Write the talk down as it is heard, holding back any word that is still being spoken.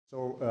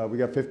So we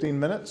got 15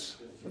 minutes.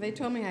 Well, they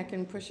told me I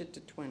can push it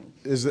to 20.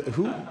 Is it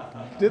who?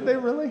 Did they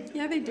really?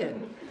 Yeah, they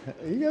did.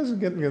 You guys are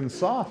getting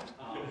soft.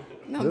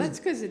 No, that's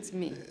because it's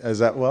me. Is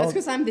that well? That's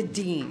because I'm the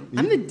dean.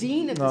 I'm the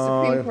dean of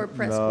the Supreme Court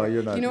Press no, Corps.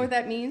 you're not. You know what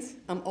that means?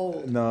 I'm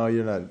old. No,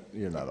 you're not.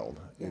 You're not old.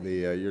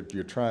 Yeah.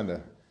 You're trying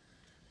to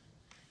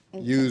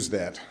use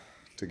that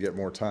to get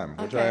more time,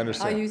 which Okay, I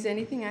understand. I'll use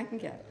anything I can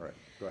get. All right,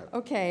 go ahead.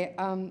 Okay,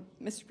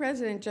 Mr.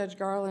 President, Judge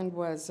Garland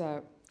was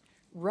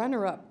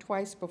runner-up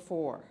twice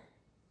before.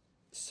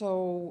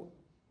 So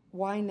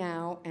why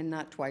now and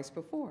not twice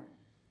before?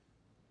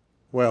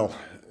 Well,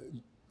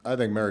 I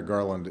think Merrick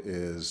Garland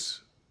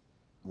is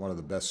one of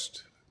the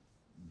best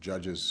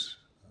judges,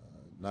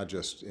 not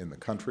just in the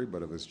country,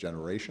 but of his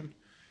generation.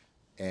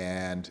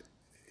 And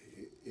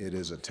it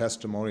is a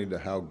testimony to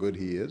how good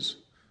he is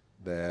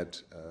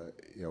that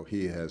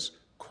he has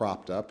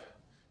cropped up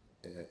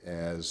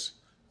as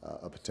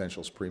a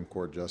potential Supreme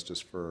Court justice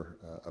for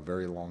a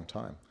very long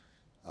time.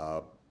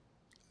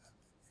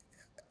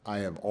 I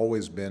have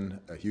always been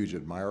a huge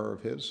admirer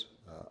of his.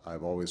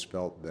 I've always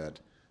felt that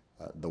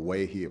the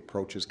way he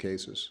approaches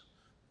cases,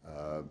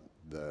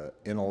 the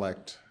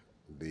intellect,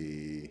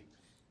 the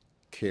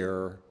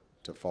care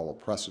to follow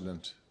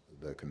precedent,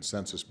 the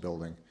consensus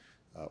building,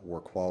 were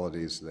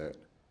qualities that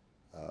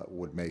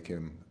would make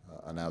him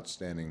an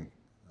outstanding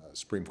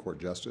Supreme Court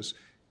justice.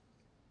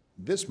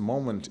 This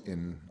moment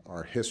in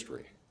our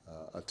history,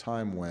 a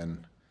time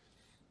when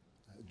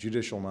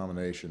judicial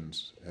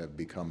nominations have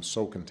become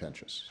so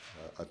contentious,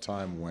 a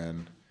time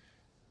when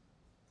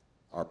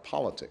our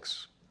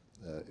politics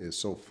is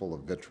so full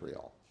of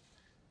vitriol,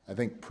 I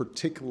think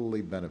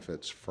particularly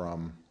benefits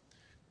from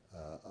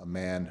a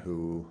man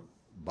who,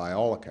 by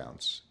all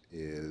accounts,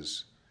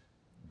 is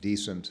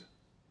decent,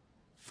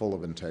 full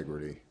of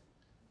integrity,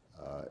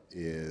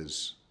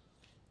 is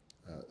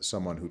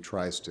someone who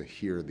tries to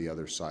hear the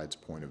other side's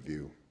point of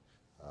view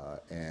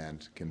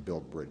and can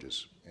build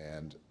bridges.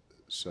 And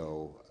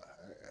so,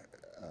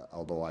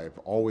 although I've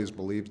always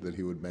believed that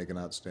he would make an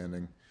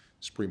outstanding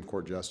Supreme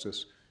Court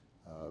justice,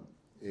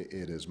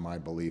 it is my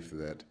belief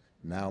that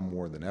now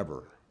more than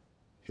ever,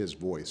 his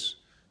voice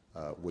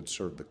would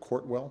serve the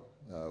court well,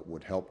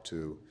 would help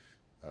to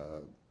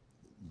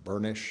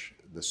burnish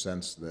the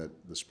sense that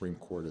the Supreme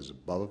Court is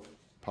above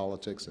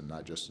politics and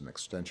not just an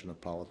extension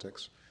of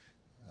politics,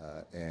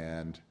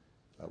 and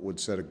would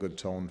set a good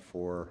tone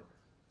for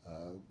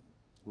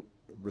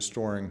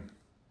restoring,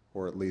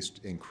 or at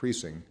least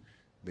increasing,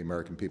 the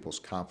American people's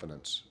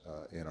confidence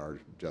in our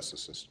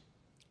justice system.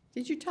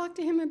 Did you talk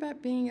to him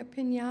about being a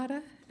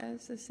piñata,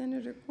 as the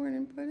Senator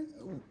Cornyn put it?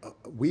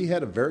 We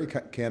had a very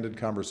candid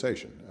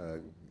conversation.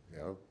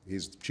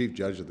 He's the chief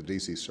judge of the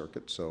D.C.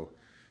 Circuit, so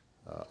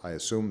I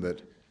assume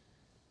that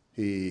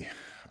he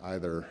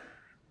either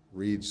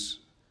reads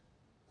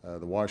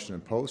the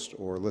Washington Post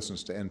or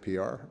listens to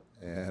NPR,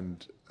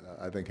 and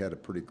I think had a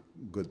pretty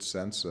good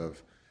sense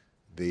of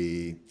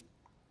the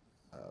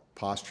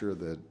posture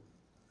that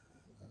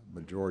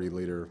Majority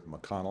Leader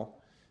McConnell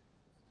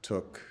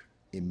took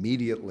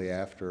immediately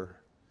after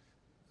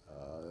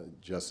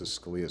Justice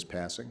Scalia's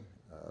passing,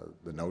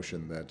 the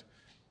notion that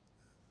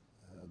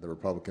the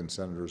Republican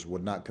senators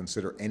would not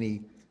consider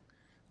any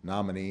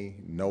nominee,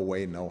 no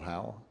way, no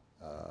how.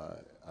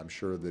 I'm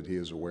sure that he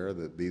is aware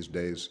that these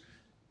days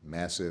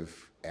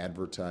massive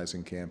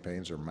advertising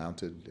campaigns are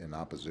mounted in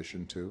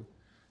opposition to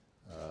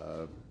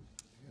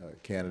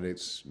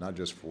candidates, not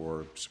just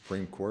for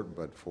Supreme Court,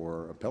 but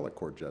for appellate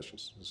court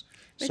justices.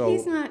 But so,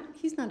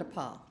 he's not a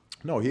Paul.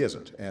 No, he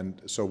isn't.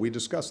 And so we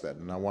discussed that,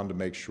 and I wanted to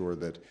make sure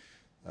that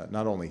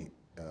not only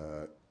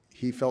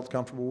he felt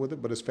comfortable with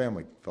it, but his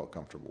family felt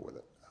comfortable with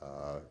it.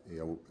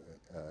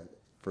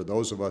 For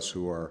those of us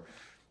who are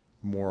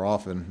more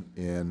often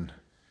in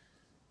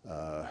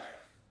the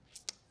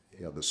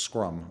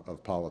scrum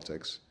of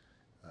politics,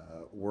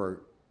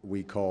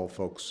 we call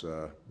folks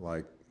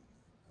like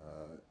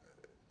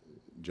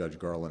Judge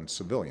Garland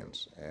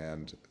civilians,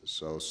 and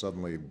so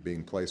suddenly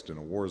being placed in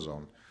a war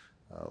zone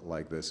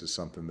like this is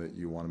something that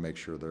you want to make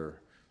sure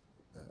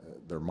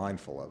they're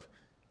mindful of.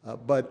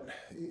 But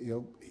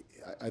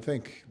I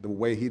think the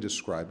way he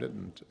described it,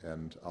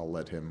 and I'll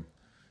let him,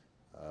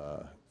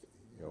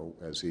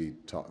 as he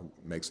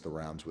makes the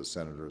rounds with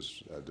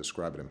senators,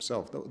 describe it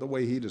himself. The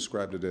way he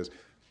described it is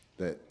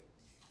that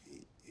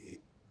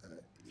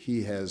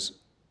he has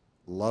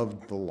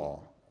loved the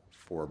law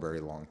for a very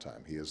long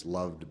time. He has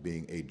loved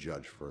being a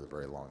judge for a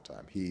very long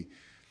time. He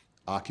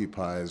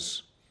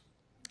occupies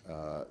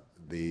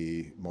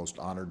the most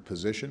honored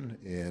position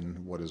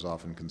in what is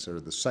often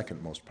considered the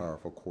second most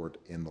powerful court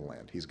in the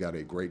land. He's got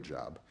a great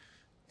job,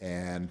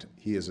 and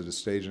he is at a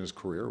stage in his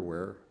career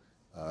where,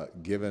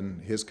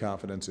 given his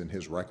confidence in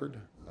his record,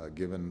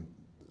 given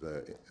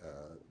the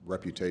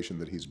reputation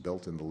that he's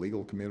built in the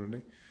legal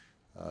community,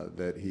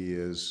 that he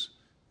is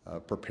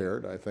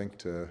prepared, I think,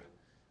 to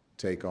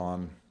take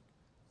on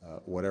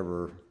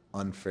whatever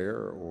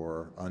unfair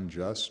or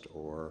unjust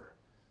or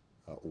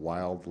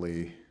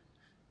wildly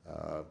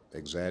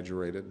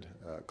exaggerated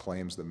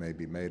claims that may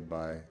be made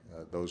by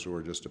those who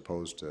are just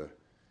opposed to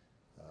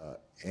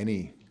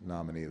any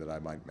nominee that I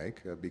might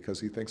make because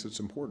he thinks it's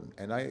important.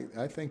 And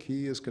I think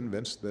he is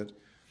convinced that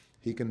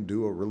he can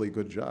do a really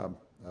good job,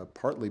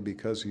 partly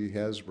because he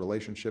has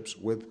relationships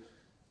with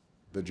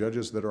the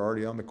judges that are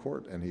already on the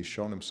court, and he's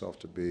shown himself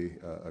to be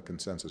a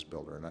consensus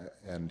builder.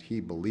 And he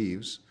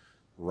believes,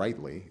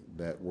 rightly,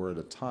 that we're at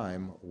a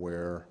time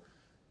where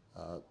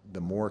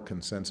the more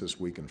consensus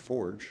we can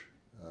forge,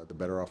 the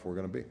better off we're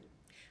going to be.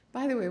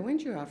 By the way, when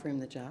did you offer him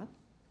the job?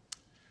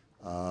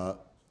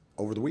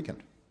 Over the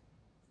weekend.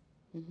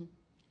 Mm-hmm.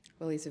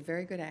 Well, he's a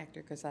very good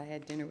actor, because I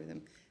had dinner with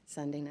him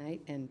Sunday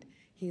night, and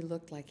he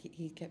looked like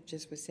he kept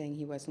just was saying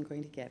he wasn't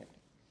going to get it.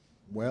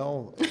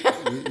 Well,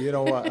 you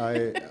know,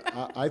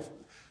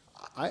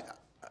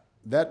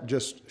 that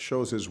just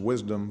shows his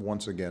wisdom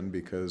once again,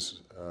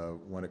 because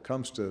when it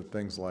comes to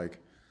things like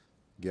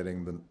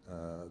getting the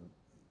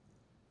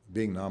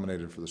being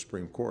nominated for the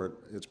Supreme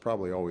Court, it's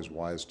probably always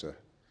wise to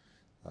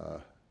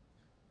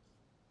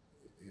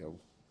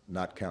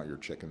not count your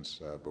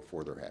chickens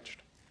before they're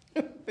hatched.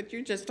 But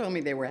you just told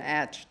me they were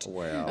hatched.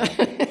 Well,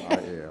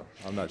 yeah,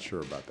 I'm not sure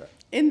about that.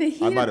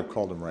 I might have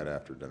called him right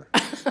after dinner.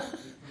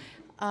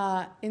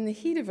 In the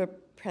heat of a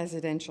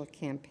presidential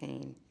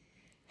campaign,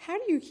 how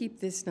do you keep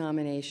this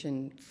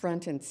nomination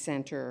front and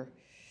center,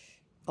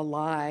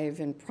 alive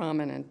and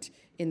prominent,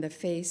 in the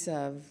face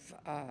of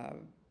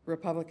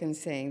Republicans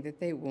saying that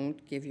they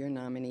won't give your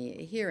nominee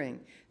a hearing?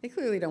 They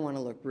clearly don't want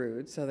to look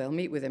rude, so they'll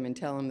meet with him and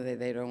tell him that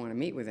they don't want to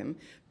meet with him.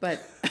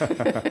 But,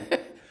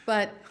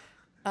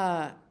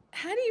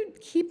 how do you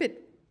keep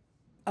it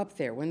up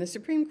there when the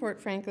Supreme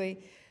Court,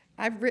 frankly,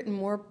 I've written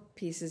more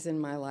pieces in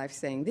my life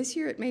saying this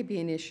year it may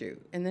be an issue,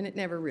 and then it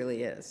never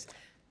really is.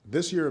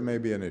 This year it may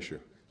be an issue.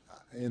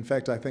 In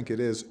fact, I think it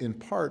is, in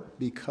part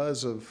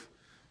because of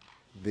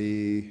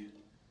the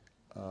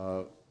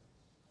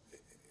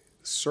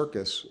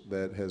circus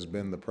that has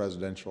been the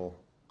presidential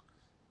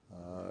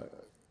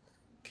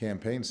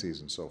campaign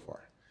season so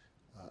far.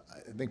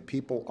 I think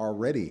people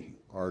already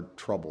are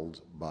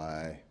troubled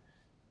by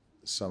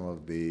some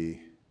of the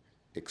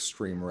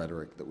extreme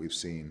rhetoric that we've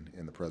seen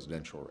in the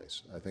presidential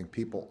race. I think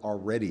people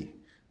already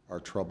are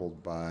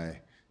troubled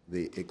by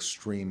the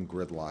extreme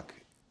gridlock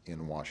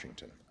in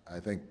Washington. I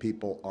think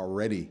people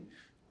already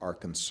are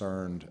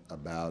concerned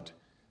about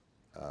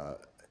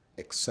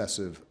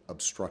excessive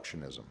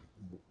obstructionism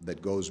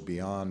that goes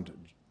beyond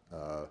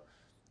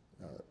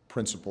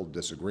principled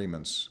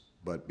disagreements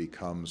but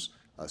becomes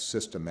a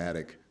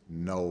systematic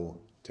no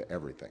to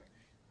everything.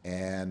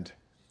 And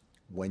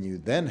when you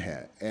then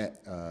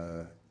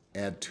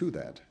add to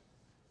that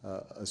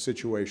a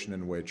situation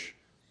in which,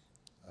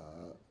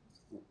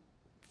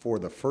 for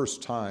the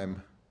first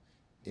time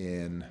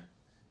in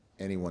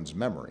anyone's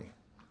memory,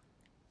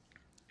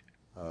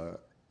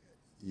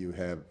 you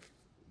have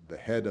the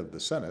head of the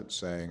Senate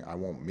saying, I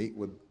won't meet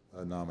with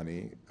a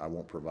nominee, I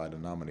won't provide a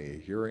nominee a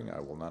hearing, I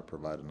will not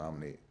provide a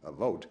nominee a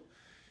vote,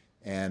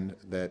 and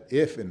that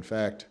if, in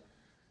fact,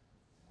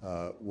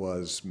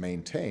 was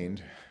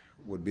maintained,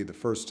 would be the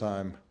first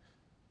time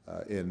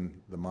in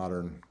the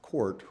modern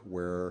court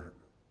where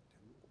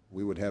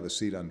we would have a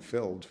seat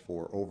unfilled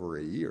for over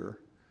a year.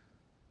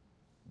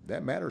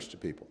 That matters to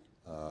people.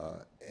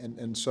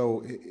 And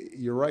so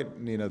you're right,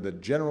 Nina,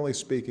 that generally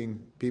speaking,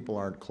 people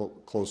aren't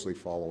closely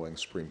following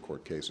Supreme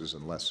Court cases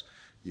unless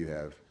you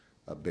have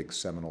a big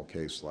seminal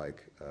case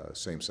like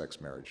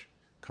same-sex marriage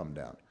come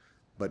down.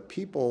 But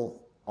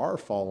people are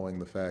following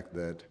the fact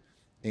that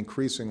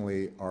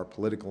increasingly our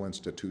political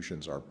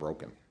institutions are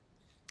broken,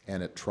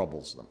 and it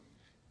troubles them.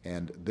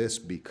 And this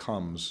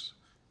becomes,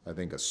 I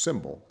think, a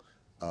symbol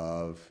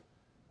of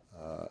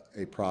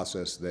a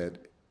process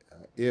that,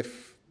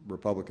 if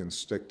Republicans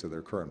stick to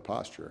their current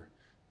posture,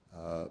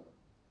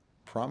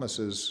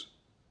 promises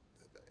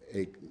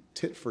a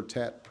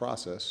tit-for-tat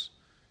process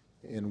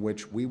in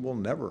which we will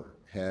never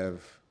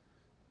have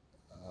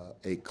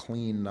a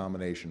clean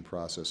nomination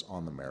process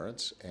on the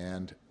merits,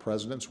 and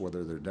presidents,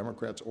 whether they're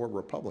Democrats or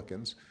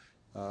Republicans,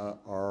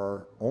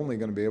 are only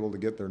going to be able to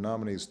get their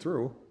nominees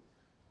through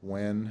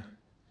when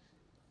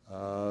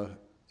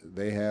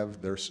they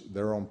have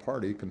their own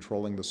party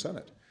controlling the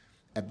Senate.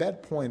 At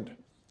that point,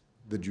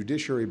 the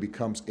judiciary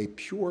becomes a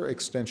pure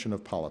extension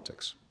of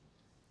politics.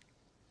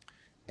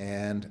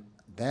 And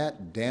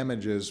that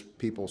damages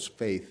people's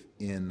faith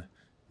in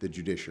the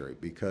judiciary,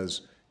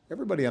 because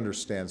everybody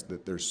understands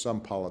that there's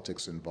some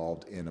politics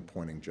involved in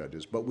appointing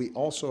judges, but we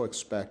also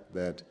expect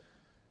that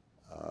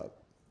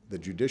the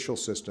judicial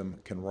system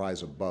can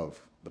rise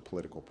above the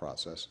political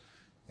process.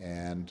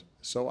 And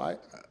so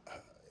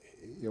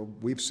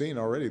we've seen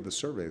already the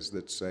surveys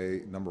that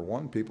say, number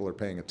one, people are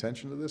paying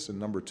attention to this, and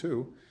number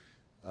two,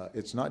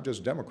 it's not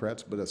just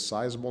Democrats, but a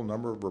sizable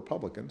number of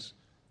Republicans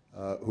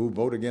who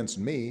vote against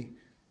me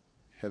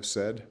have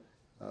said,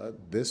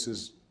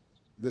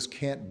 this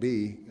can't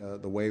be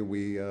the way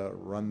we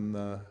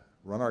run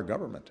our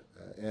government.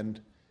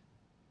 And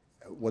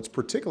what's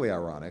particularly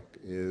ironic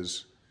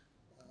is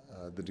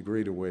the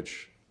degree to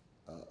which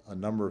a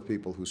number of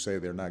people who say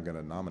they're not going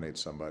to nominate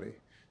somebody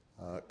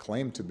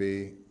claim to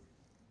be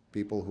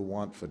people who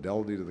want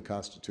fidelity to the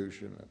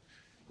Constitution,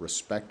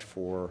 respect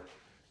for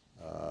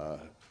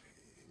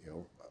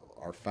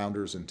our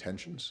founders'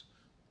 intentions.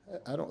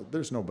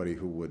 There's nobody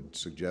who would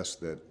suggest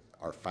that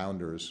our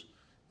founders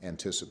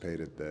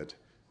anticipated that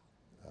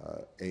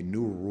a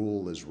new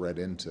rule is read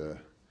into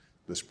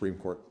the Supreme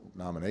Court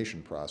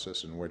nomination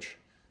process in which,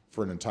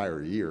 for an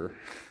entire year,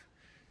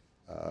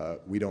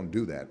 we don't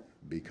do that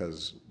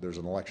because there's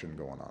an election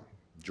going on.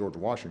 George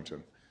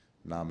Washington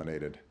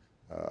nominated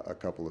a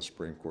couple of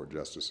Supreme Court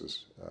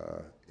justices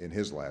in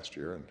his last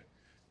year, and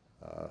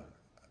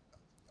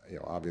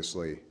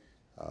obviously,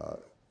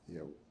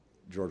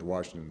 George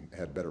Washington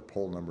had better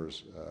poll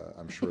numbers,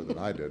 I'm sure, than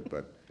I did,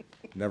 but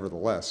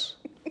nevertheless,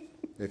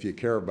 if you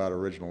care about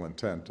original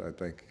intent, I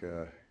think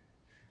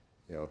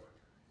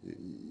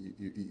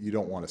you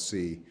don't want to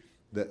see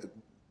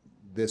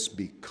this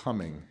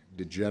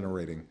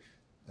degenerating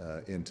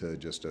into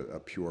just a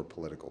pure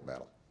political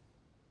battle.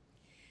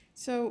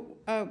 So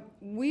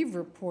we've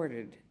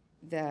reported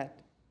that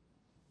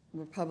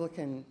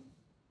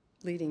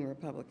leading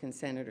Republican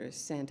senators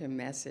sent a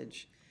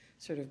message,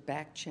 sort of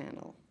back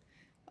channel.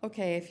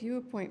 Okay, if you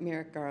appoint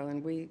Merrick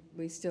Garland, we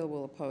still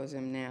will oppose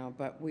him now,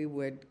 but we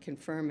would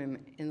confirm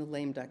him in the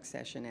lame duck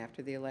session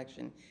after the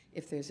election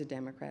if there's a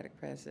Democratic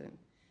president.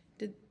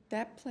 Did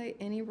that play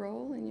any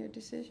role in your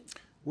decision?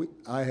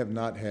 I have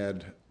not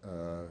had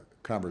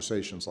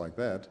conversations like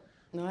that.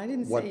 No, I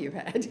didn't say you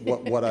had.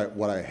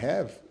 what I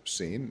have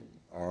seen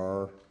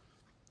are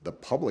the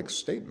public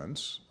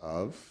statements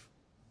of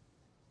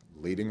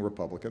leading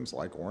Republicans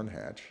like Orrin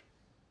Hatch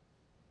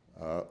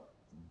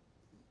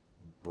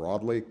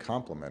broadly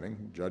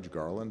complimenting Judge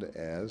Garland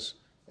as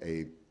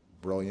a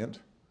brilliant,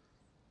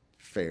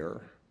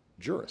 fair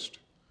jurist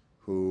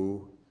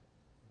who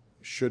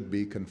should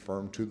be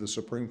confirmed to the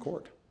Supreme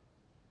Court.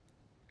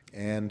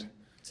 And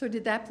so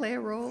did that play a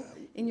role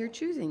in your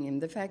choosing him,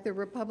 the fact that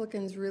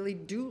Republicans really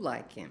do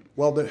like him?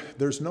 Well,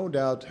 there's no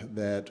doubt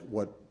that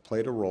what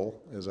played a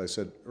role, as I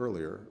said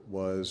earlier,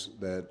 was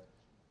that,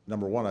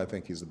 number one, I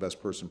think he's the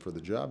best person for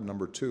the job.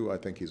 Number two, I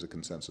think he's a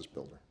consensus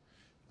builder.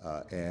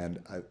 And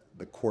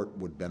the court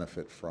would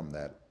benefit from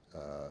that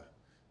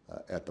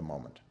at the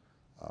moment.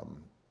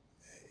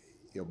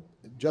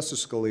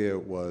 Justice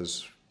Scalia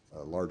was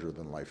a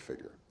larger-than-life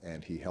figure,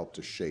 and he helped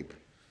to shape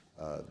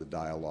the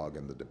dialogue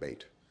and the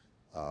debate.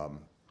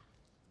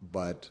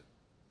 But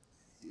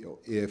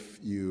if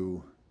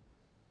you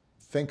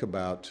think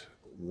about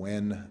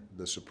when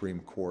the Supreme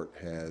Court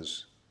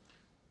has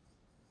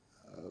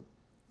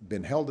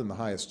been held in the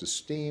highest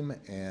esteem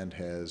and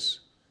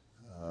has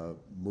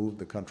moved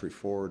the country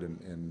forward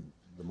in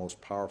the most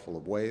powerful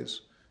of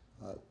ways,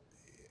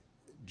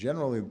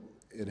 generally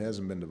it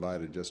hasn't been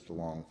divided just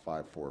along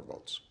 5-4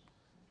 votes.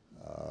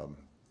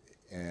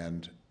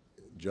 And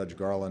Judge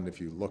Garland, if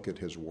you look at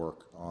his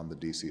work on the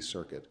D.C.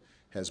 Circuit,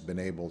 has been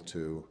able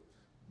to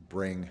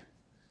bring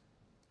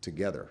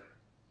together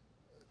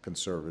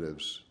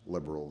conservatives,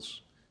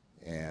 liberals,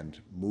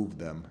 and move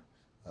them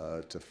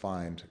to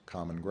find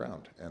common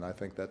ground. And I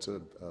think that's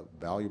a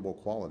valuable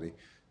quality.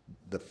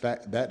 The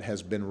fact that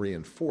has been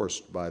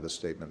reinforced by the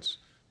statements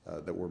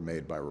that were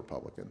made by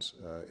Republicans.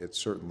 It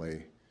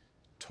certainly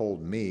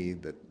told me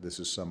that this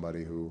is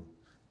somebody who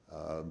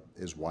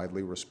is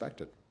widely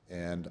respected.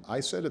 And I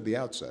said at the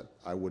outset,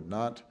 I would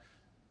not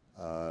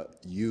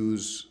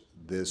use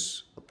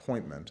this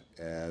appointment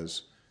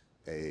as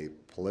a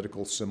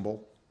political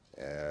symbol,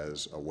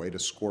 as a way to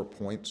score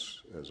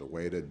points, as a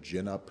way to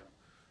gin up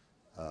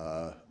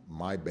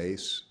my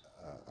base.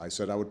 I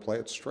said I would play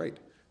it straight,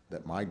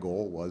 that my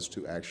goal was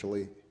to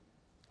actually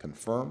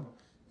confirm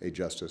a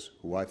justice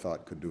who I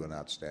thought could do an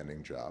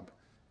outstanding job.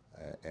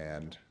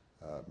 And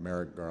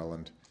Merrick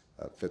Garland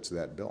fits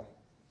that bill.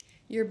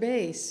 Your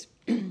base,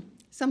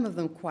 some of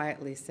them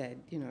quietly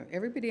said,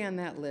 everybody on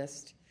that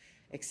list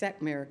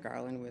except Merrick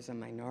Garland was a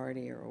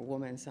minority or a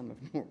woman, some of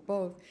them were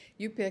both.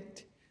 You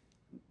picked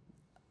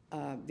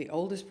the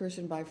oldest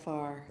person by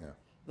far, yeah,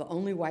 the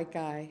only white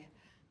guy,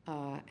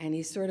 and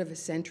he's sort of a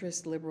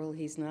centrist liberal.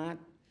 He's not,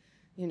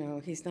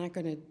 he's not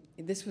going to,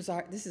 this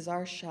is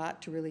our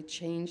shot to really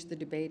change the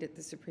debate at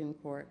the Supreme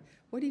Court.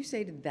 What do you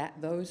say to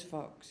those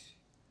folks?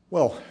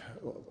 Well,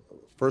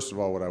 first of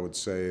all, what I would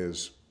say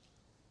is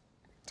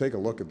take a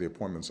look at the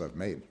appointments I've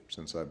made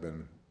since I've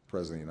been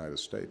President of the United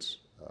States.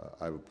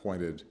 I've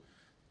appointed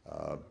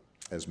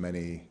as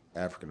many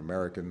African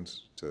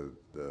Americans to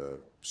the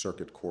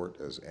circuit court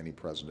as any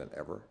president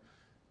ever,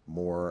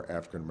 more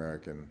African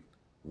American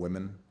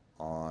women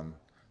on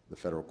the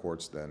federal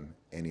courts than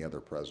any other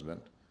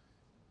president,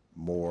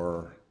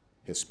 more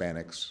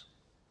Hispanics,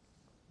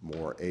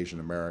 more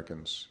Asian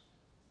Americans,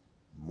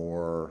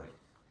 more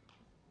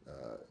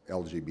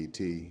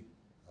LGBT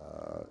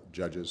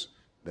judges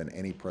than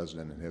any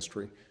president in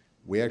history.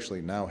 We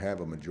actually now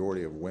have a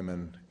majority of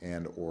women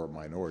and or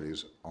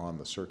minorities on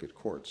the circuit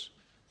courts,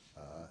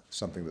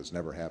 something that's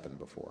never happened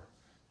before.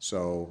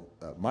 So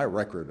my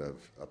record of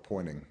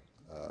appointing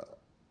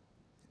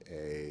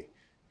a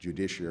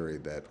judiciary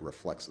that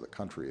reflects the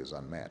country is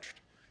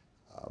unmatched.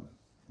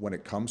 When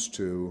it comes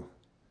to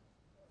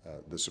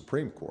the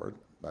Supreme Court,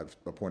 I've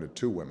appointed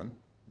 2 women,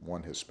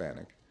 1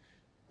 Hispanic.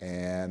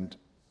 And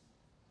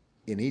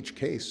in each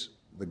case,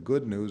 the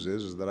good news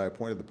is that I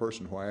appointed the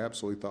person who I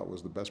absolutely thought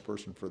was the best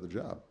person for the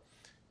job.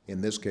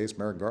 In this case,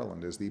 Merrick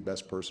Garland is the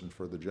best person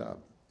for the job.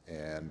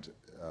 And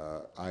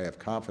I have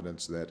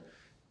confidence that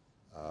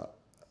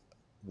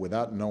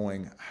without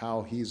knowing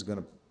how he's going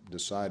to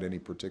decide any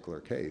particular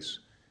case,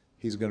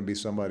 he's going to be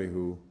somebody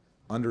who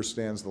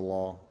understands the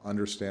law,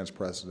 understands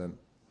precedent,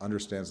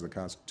 understands the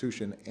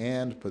Constitution,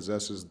 and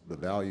possesses the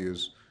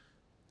values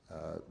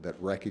that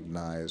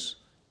recognize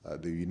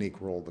the unique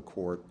role of the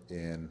court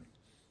in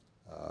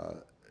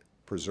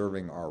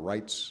preserving our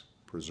rights,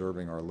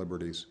 preserving our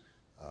liberties,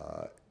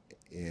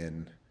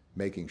 in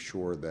making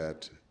sure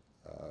that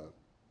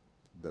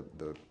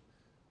the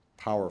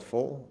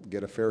powerful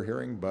get a fair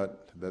hearing,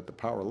 but that the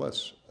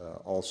powerless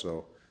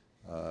also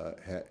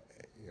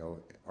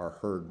are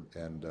heard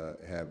and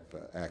have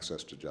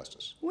access to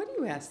justice. What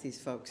do you ask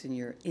these folks in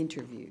your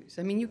interviews?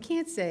 I mean, you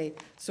can't say,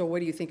 so what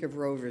do you think of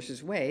Roe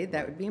versus Wade?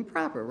 That would be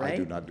improper, right? I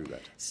do not do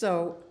that.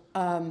 So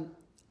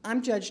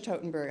I'm Judge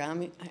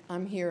Totenberg.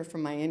 I'm here for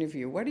my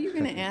interview. What are you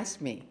going to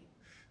ask me?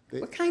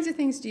 What kinds of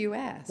things do you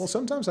ask? Well,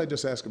 sometimes I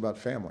just ask about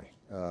family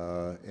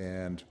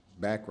and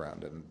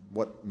background and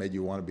what made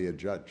you want to be a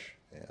judge.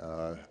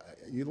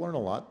 You learn a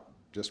lot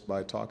just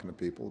by talking to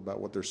people about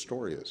what their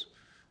story is.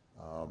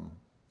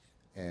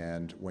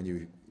 And when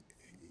you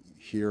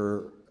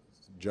hear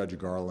Judge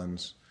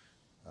Garland's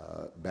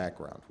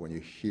background, when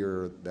you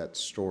hear that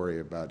story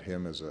about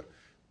him as a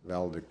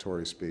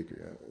valedictorian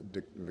speaker,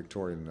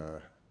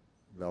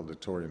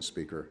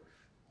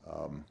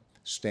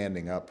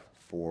 standing up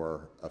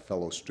for a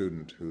fellow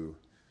student who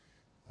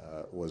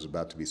was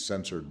about to be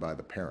censored by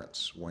the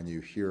parents, when you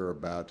hear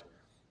about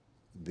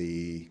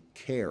the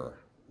care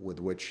with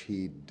which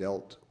he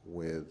dealt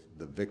with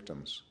the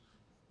victims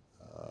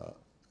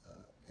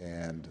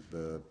and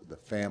the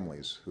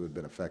families who had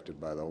been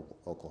affected by the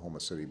Oklahoma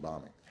City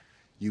bombing,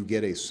 you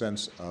get a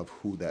sense of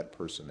who that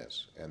person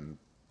is. And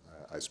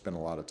I spend a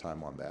lot of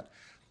time on that.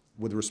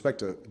 With respect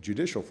to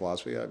judicial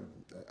philosophy,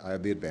 I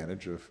have the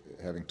advantage of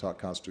having taught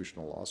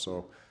constitutional law,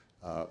 so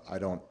I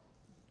don't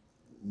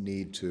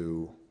need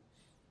to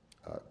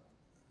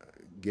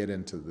get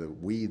into the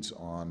weeds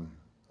on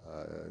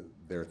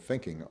their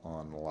thinking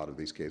on a lot of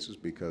these cases,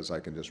 because I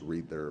can just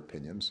read their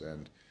opinions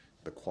and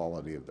the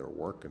quality of their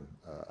work, and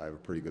I have a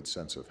pretty good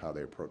sense of how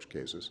they approach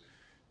cases.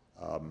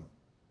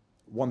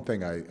 One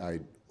thing I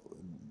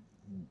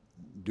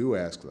do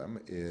ask them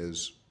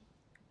is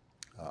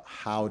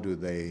how do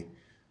they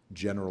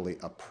generally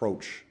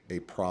approach a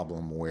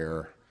problem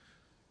where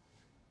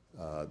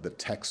the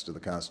text of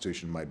the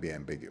Constitution might be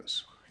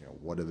ambiguous? You know,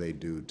 what do they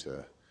do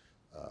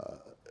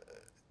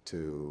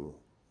to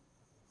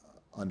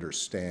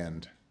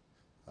understand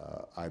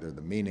either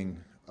the meaning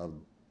of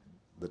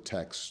the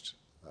text,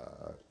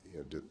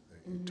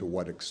 to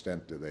what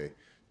extent do they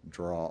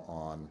draw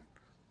on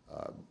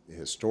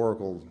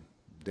historical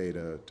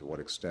data, to what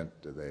extent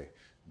do they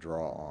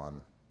draw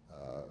on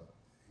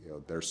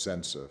their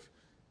sense of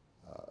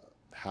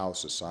how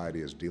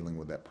society is dealing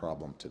with that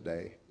problem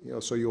today.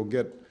 So you'll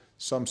get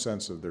some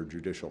sense of their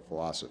judicial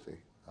philosophy.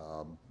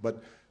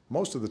 But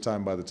most of the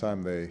time, by the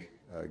time they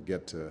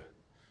get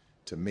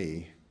to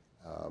me,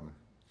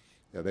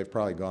 they've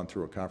probably gone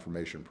through a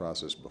confirmation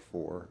process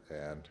before,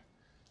 and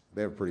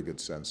they have a pretty good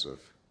sense of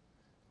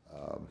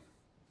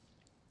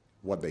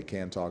what they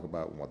can talk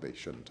about and what they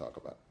shouldn't talk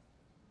about.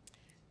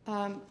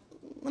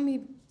 Let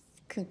me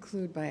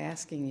conclude by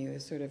asking you a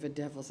sort of a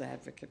devil's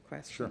advocate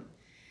question. Sure.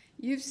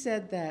 You've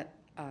said that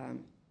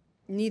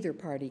neither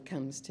party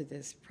comes to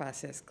this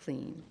process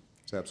clean.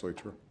 It's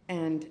absolutely true.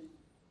 And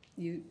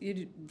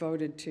you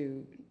voted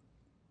to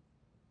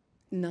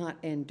not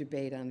end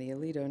debate on the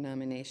Alito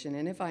nomination.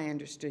 And if I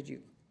understood you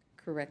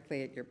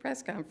correctly at your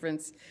press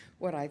conference,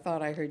 what I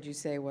thought I heard you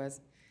say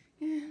was,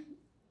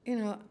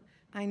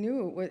 I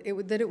knew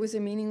that it was a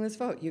meaningless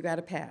vote. You got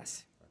to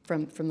pass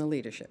from the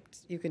leadership.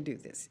 You can do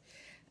this.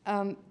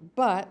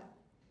 But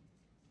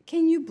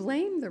can you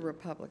blame the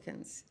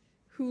Republicans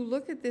who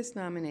look at this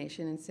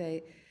nomination and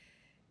say,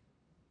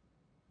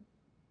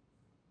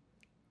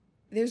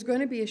 there's going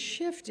to be a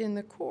shift in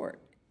the court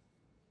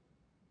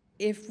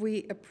if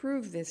we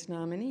approve this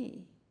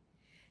nominee,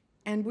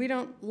 and we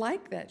don't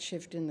like that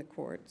shift in the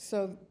court?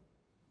 So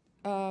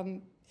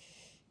can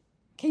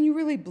you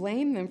really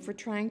blame them for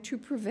trying to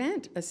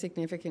prevent a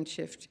significant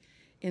shift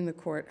in the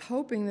court,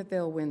 hoping that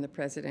they'll win the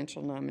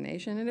presidential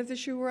nomination? And if the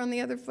shoe were on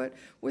the other foot,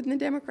 wouldn't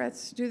the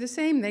Democrats do the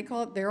same?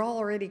 They're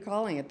already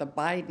calling it the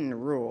Biden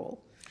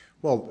rule.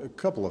 Well, a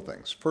couple of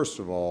things. First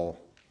of all,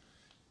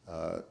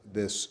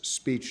 this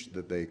speech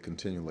that they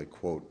continually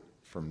quote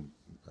from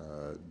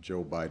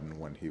Joe Biden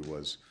when he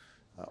was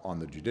on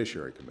the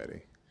Judiciary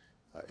Committee,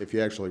 if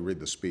you actually read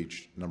the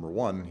speech, number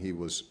one, he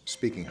was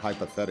speaking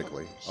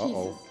hypothetically.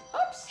 Uh-oh.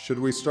 Oops. Should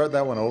we start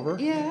that one over?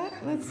 Yeah,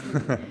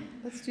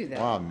 let's do that.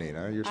 Wow,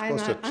 Nina, you're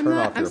supposed to turn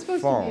off your phone. I'm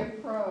supposed to be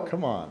a pro.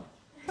 Come on.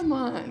 Come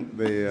on.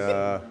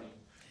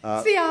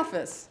 It's The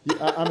Office.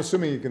 I'm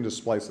assuming you can just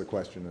splice the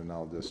question and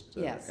I'll just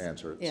Yes.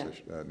 answer it. Yeah.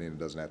 So Nina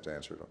doesn't have to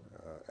answer it,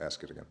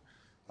 ask it again.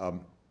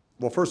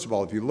 Well, first of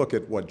all, if you look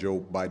at what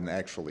Joe Biden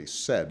actually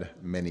said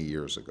many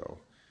years ago,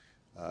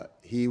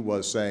 he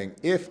was saying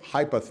if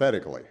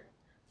hypothetically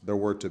there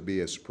were to be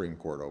a Supreme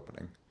Court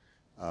opening,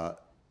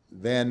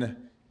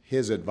 then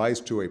his advice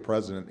to a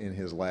president in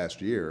his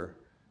last year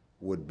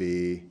would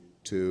be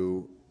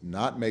to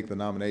not make the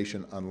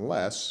nomination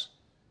unless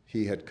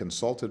he had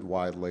consulted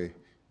widely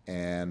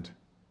and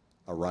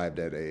arrived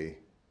at a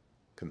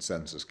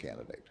consensus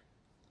candidate.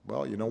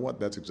 Well, you know what?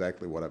 That's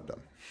exactly what I've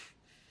done.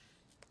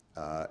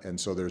 And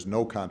so there's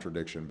no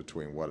contradiction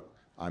between what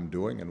I'm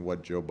doing and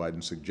what Joe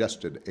Biden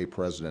suggested a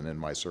president in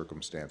my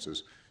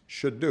circumstances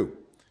should do.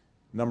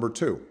 Number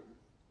two,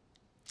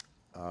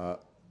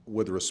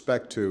 with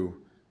respect to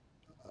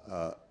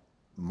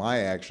my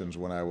actions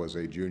when I was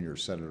a junior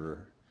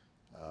senator,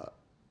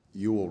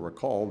 you will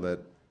recall that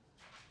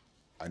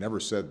I never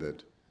said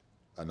that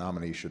a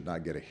nominee should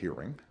not get a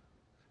hearing.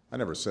 I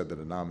never said that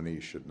a nominee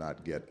should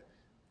not get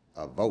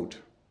a vote.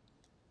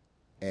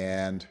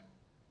 And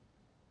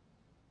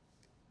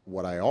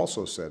what I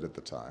also said at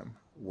the time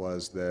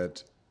was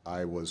that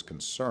I was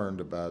concerned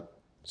about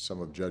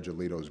some of Judge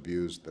Alito's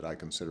views that I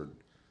considered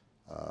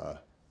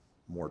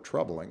more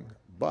troubling,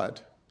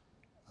 but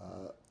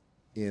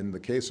in the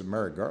case of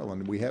Merrick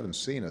Garland, we haven't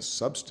seen a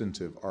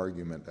substantive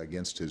argument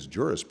against his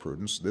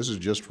jurisprudence. This is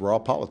just raw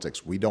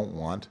politics. We don't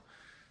want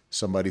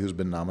somebody who's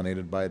been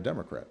nominated by a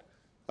Democrat,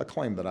 a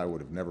claim that I would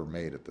have never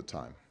made at the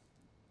time.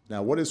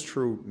 Now, what is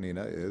true,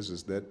 Nina,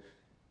 is that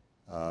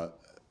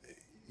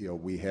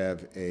we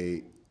have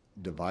a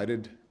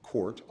divided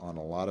court on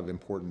a lot of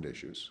important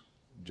issues.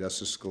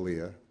 Justice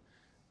Scalia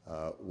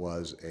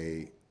was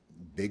a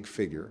big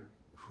figure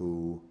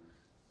who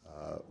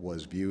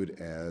was viewed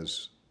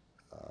as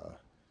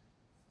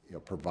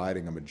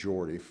providing a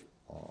majority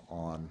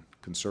on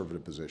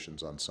conservative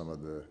positions on some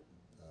of the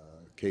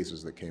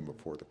cases that came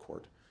before the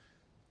court.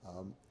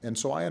 And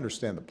so I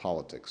understand the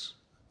politics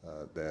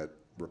that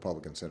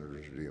Republican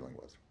senators are dealing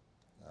with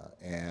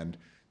and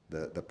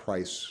the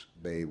price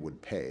they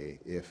would pay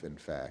if, in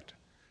fact,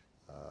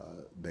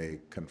 they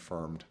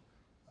confirmed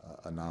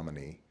a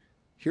nominee.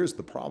 Here's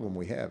the problem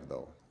we have,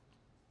 though.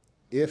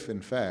 If,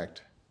 in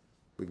fact,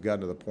 we've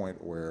gotten to the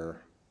point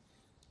where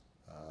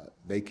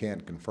they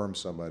can't confirm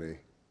somebody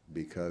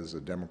because a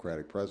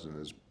Democratic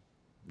president is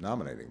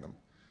nominating them,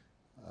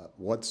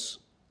 what's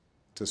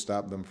to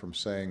stop them from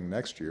saying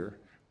next year,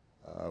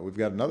 we've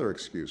got another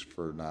excuse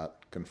for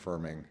not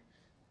confirming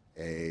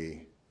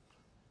a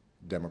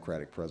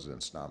Democratic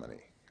president's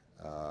nominee?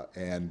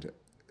 And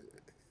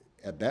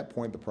at that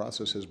point, the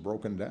process has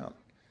broken down.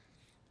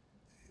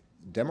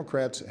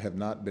 Democrats have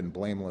not been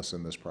blameless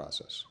in this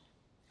process.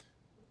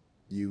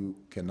 You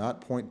cannot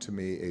point to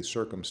me a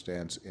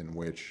circumstance in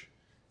which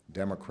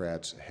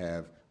Democrats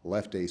have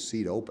left a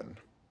seat open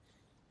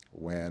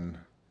when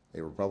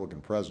a Republican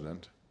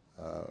president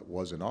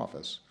was in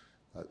office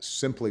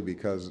simply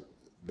because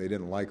they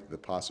didn't like the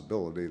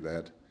possibility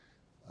that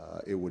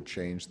it would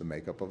change the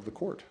makeup of the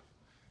court.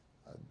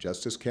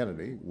 Justice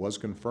Kennedy was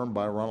confirmed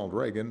by Ronald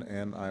Reagan,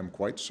 and I'm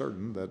quite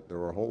certain that there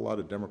were a whole lot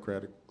of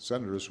Democratic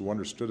senators who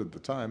understood at the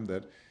time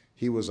that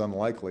he was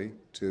unlikely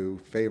to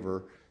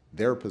favor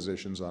their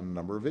positions on a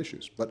number of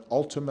issues. But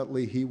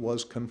ultimately, he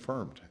was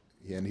confirmed,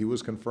 and he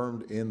was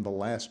confirmed in the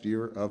last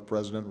year of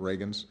President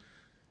Reagan's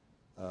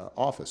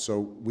office. So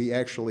we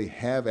actually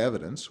have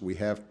evidence, we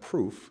have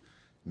proof,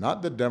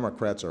 not that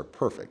Democrats are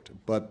perfect,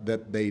 but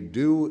that they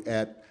do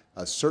at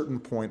a certain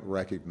point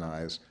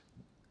recognize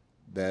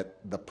that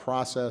the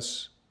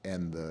process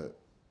and the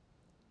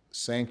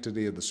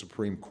sanctity of the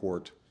Supreme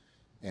Court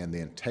and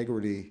the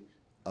integrity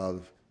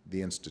of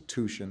the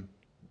institution,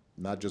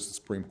 not just the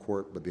Supreme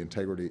Court, but the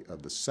integrity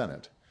of the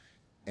Senate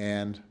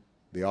and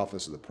the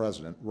office of the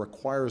president,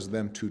 requires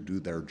them to do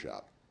their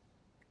job.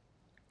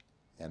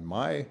 And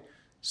my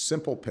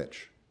simple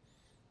pitch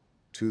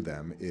to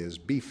them is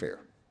be fair.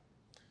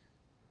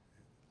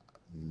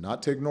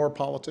 Not to ignore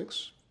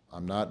politics.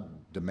 I'm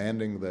not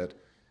demanding that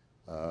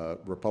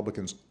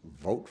Republicans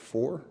vote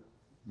for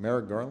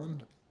Merrick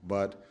Garland,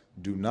 but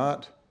do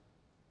not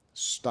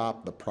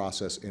stop the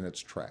process in its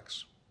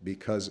tracks.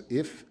 Because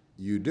if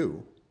you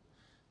do,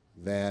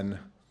 then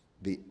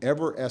the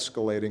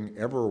ever-escalating,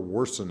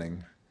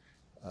 ever-worsening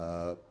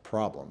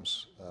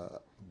problems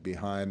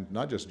behind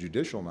not just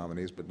judicial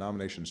nominees, but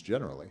nominations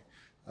generally,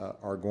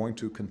 are going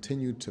to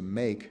continue to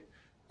make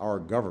our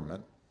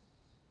government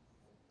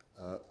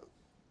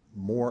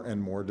more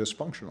and more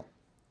dysfunctional.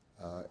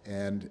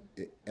 And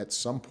at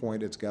some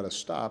point, it's got to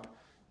stop.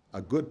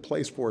 A good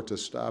place for it to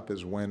stop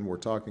is when we're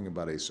talking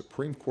about a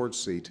Supreme Court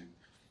seat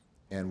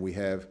and we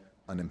have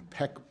an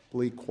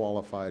impeccably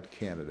qualified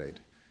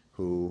candidate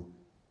who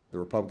the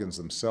Republicans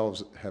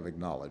themselves have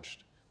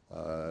acknowledged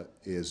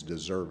is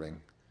deserving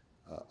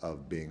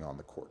of being on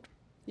the court.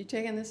 You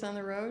taking this on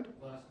the road?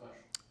 Last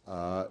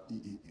question.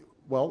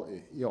 Well,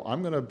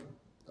 I'm going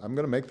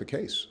to make the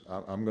case.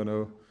 I'm going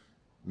to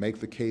make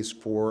the case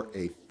for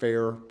a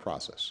fair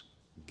process.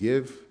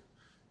 Give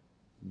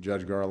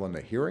Judge Garland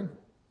a hearing,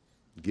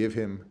 give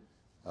him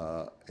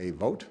a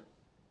vote,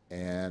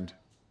 and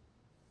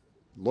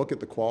look at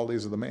the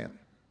qualities of the man.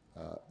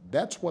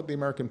 That's what the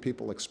American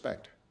people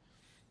expect.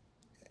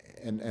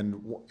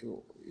 And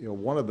you know,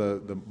 one of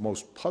the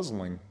most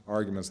puzzling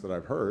arguments that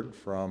I've heard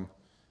from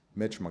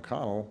Mitch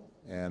McConnell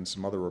and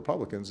some other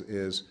Republicans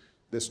is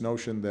this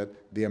notion that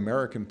the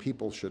American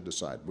people should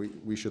decide.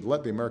 We should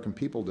let the American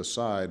people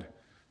decide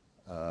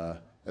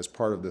as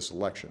part of this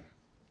election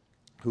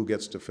who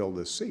gets to fill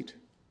this seat.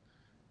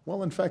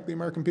 Well, in fact, the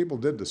American people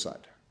did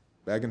decide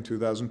back in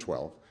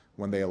 2012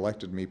 when they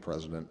elected me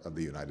President of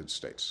the United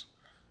States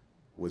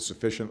with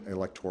sufficient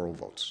electoral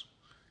votes.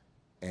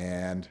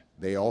 And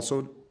they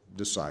also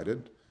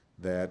decided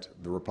that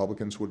the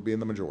Republicans would be in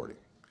the majority.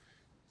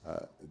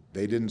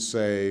 They didn't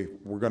say,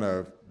 we're going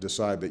to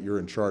decide that you're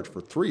in charge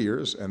for 3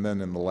 years and then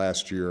in the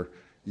last year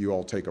you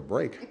all take a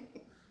break.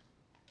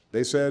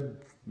 They said,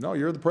 no,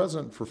 you're the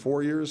president for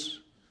 4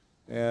 years,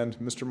 and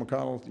Mr.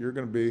 McConnell, you're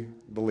going to be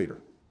the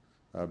leader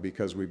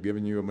because we've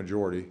given you a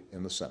majority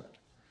in the Senate.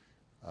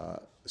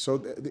 So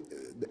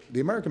the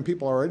American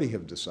people already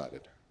have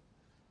decided.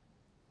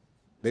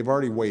 They've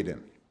already weighed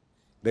in.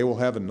 They will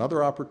have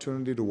another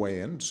opportunity to weigh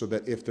in so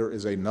that if there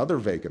is another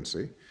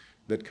vacancy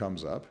that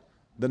comes up,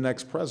 the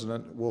next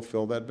president will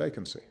fill that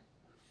vacancy.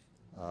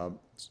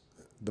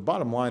 The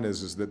bottom line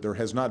is that there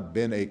has not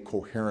been a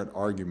coherent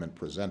argument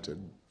presented.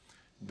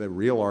 The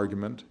real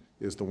argument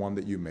is the one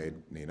that you made,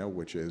 Nina,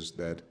 which is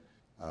that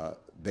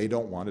they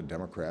don't want a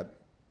Democrat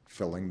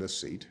filling this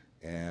seat,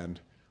 and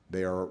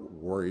they are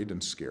worried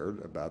and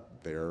scared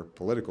about their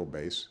political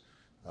base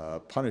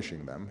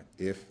punishing them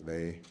if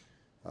they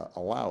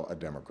allow a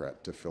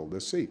Democrat to fill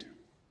this seat.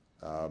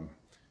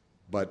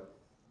 But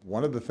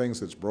one of the things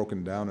that's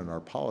broken down in our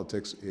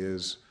politics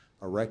is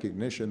a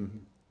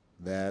recognition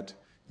that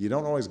you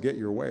don't always get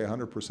your way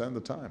 100% of the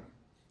time.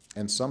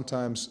 And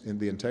sometimes in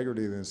the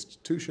integrity of the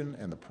institution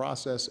and the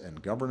process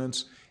and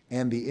governance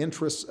and the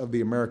interests of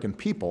the American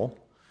people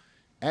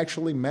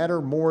actually matter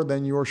more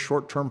than your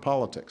short-term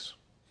politics.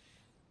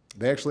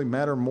 They actually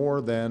matter more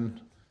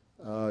than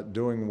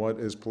doing what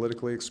is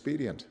politically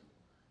expedient.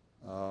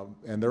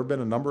 And there have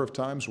been a number of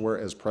times where,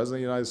 as President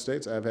of the United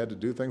States, I've had to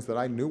do things that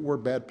I knew were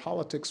bad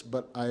politics,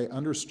 but I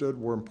understood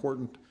were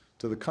important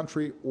to the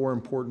country or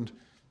important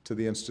to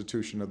the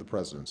institution of the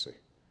presidency.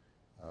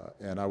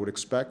 And I would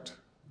expect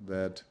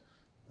that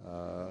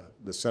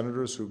the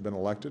senators who've been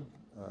elected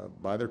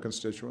by their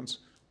constituents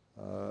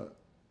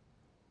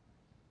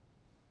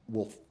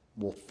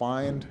will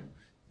find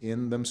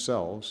in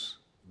themselves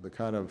the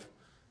kind of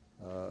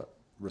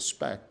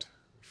respect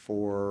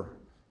for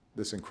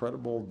this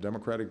incredible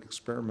democratic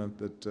experiment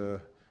that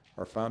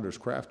our founders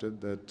crafted,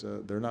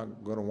 that they're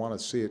not going to want to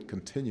see it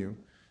continue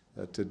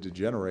to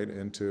degenerate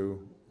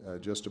into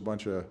just a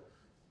bunch of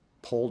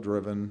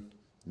poll-driven,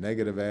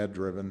 negative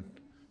ad-driven,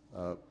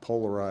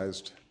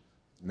 polarized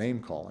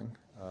name-calling,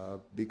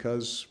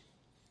 because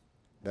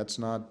that's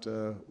not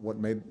what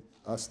made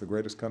us the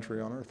greatest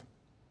country on earth.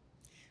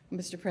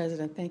 Mr.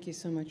 President, thank you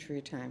so much for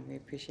your time. We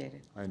appreciate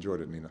it. I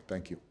enjoyed it, Nina.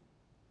 Thank you.